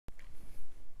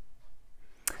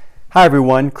Hi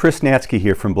everyone, Chris Natzke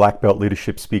here from Black Belt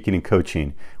Leadership Speaking and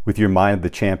Coaching with your Mind of the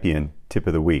Champion tip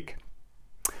of the week.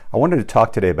 I wanted to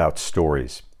talk today about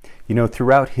stories. You know,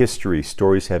 throughout history,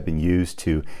 stories have been used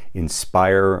to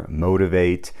inspire,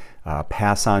 motivate,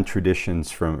 pass on traditions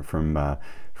from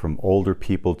older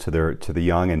people to the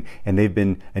young, and they've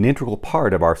been an integral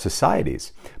part of our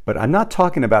societies. But I'm not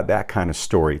talking about that kind of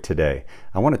story today.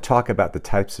 I want to talk about the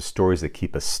types of stories that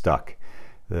keep us stuck.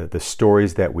 The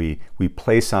stories that we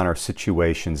place on our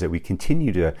situations, that we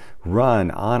continue to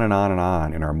run on and on and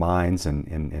on in our minds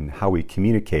and how we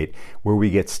communicate, where we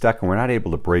get stuck and we're not able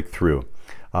to break through.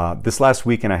 This last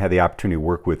weekend I had the opportunity to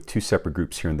work with two separate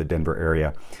groups here in the Denver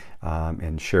area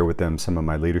and share with them some of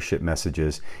my leadership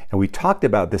messages. And we talked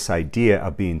about this idea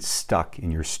of being stuck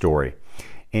in your story.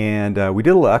 And we did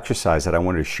a little exercise that I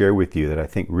wanted to share with you that I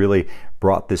think really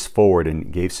brought this forward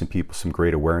and gave some people some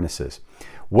great awarenesses.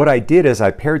 What I did is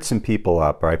I paired some people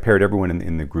up, or I paired everyone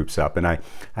in the groups up, and I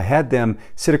had them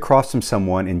sit across from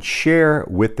someone and share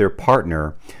with their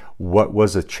partner what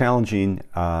was a challenging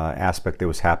aspect that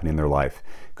was happening in their life.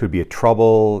 Could be a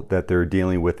trouble that they're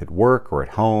dealing with at work or at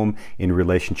home, in a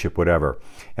relationship, whatever.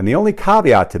 And the only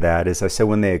caveat to that is I said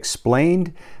when they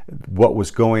explained what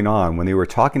was going on, when they were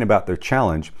talking about their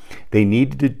challenge, they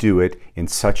needed to do it in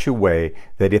such a way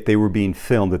that if they were being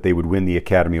filmed, that they would win the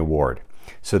Academy Award.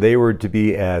 So they were to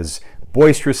be as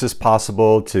boisterous as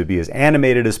possible, to be as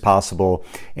animated as possible,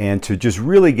 and to just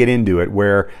really get into it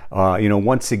where,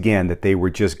 once again, that they were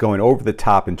just going over the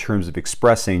top in terms of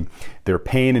expressing their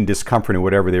pain and discomfort and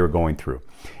whatever they were going through.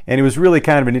 And it was really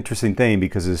kind of an interesting thing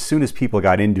because as soon as people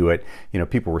got into it,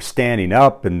 people were standing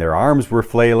up and their arms were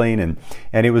flailing,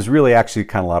 and it was really actually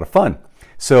kind of a lot of fun.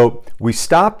 So we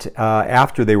stopped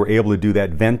after they were able to do that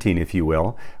venting, if you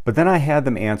will, but then I had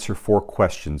them answer 4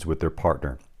 questions with their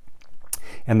partner.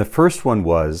 And the first one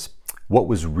was, what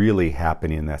was really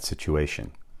happening in that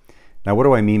situation? Now, what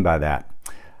do I mean by that?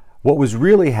 What was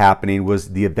really happening was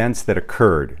the events that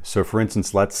occurred. So for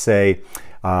instance, let's say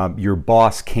your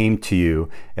boss came to you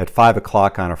at 5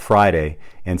 o'clock on a Friday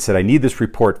and said, I need this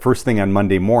report first thing on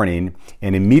Monday morning,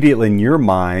 and immediately in your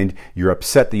mind, you're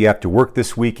upset that you have to work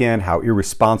this weekend, how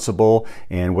irresponsible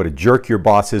and what a jerk your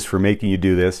boss is for making you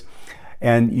do this.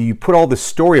 And you put all this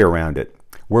story around it,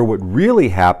 where what really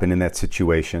happened in that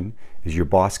situation is your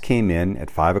boss came in at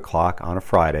 5 o'clock on a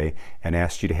Friday and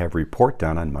asked you to have a report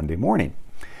done on Monday morning.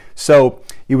 So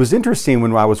it was interesting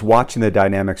when I was watching the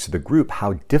dynamics of the group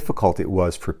how difficult it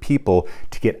was for people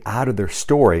to get out of their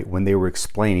story when they were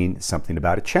explaining something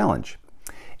about a challenge.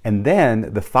 And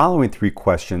then the following 3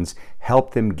 questions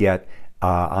helped them get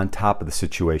on top of the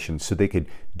situation so they could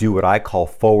do what I call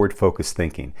forward focused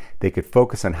thinking. They could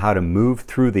focus on how to move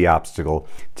through the obstacle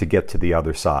to get to the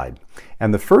other side.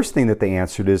 And the first thing that they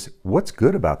answered is, what's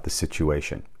good about the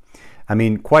situation? I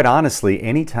mean, quite honestly,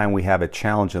 anytime we have a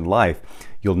challenge in life,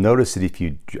 you'll notice that if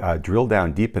you drill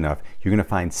down deep enough, you're going to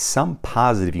find some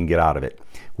positive you can get out of it.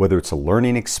 Whether it's a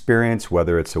learning experience,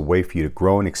 whether it's a way for you to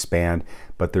grow and expand,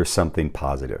 but there's something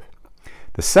positive.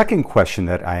 The second question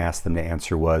that I asked them to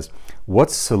answer was,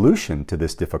 what's the solution to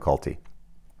this difficulty?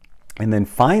 And then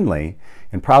finally,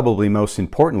 and probably most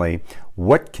importantly,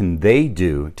 what can they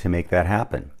do to make that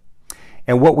happen?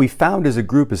 And what we found as a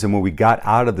group is that when we got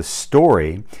out of the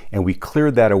story and we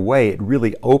cleared that away, it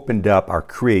really opened up our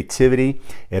creativity.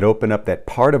 It opened up that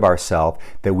part of ourselves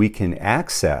that we can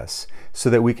access so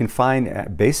that we can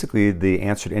find basically the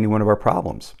answer to any one of our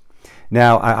problems.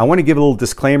 Now, I want to give a little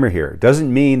disclaimer here. It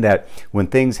doesn't mean that when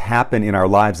things happen in our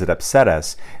lives that upset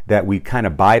us, that we kind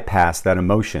of bypass that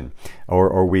emotion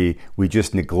or we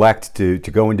just neglect to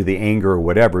go into the anger or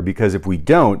whatever, because if we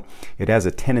don't, it has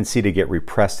a tendency to get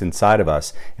repressed inside of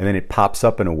us, and then it pops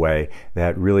up in a way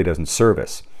that really doesn't serve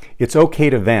us. It's okay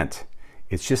to vent.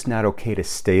 It's just not okay to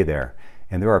stay there.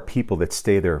 And there are people that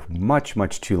stay there much,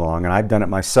 much too long, and I've done it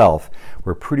myself,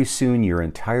 where pretty soon your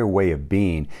entire way of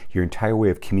being, your entire way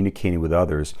of communicating with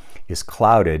others is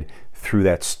clouded through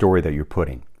that story that you're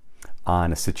putting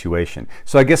on a situation.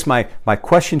 So I guess my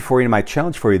question for you and my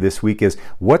challenge for you this week is,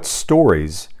 what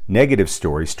stories, negative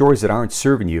stories that aren't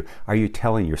serving you, are you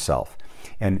telling yourself?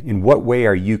 And in what way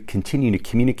are you continuing to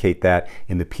communicate that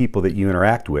in the people that you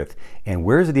interact with? And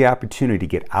where's the opportunity to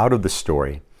get out of the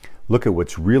story? Look at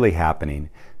what's really happening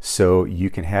so you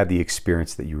can have the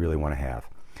experience that you really want to have.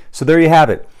 So there you have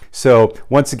it. So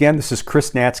once again, this is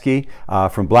Chris Natzke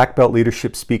from Black Belt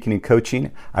Leadership Speaking and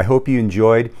Coaching. I hope you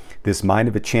enjoyed this Mind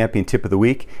of a Champion tip of the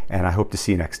week, and I hope to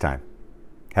see you next time.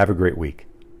 Have a great week.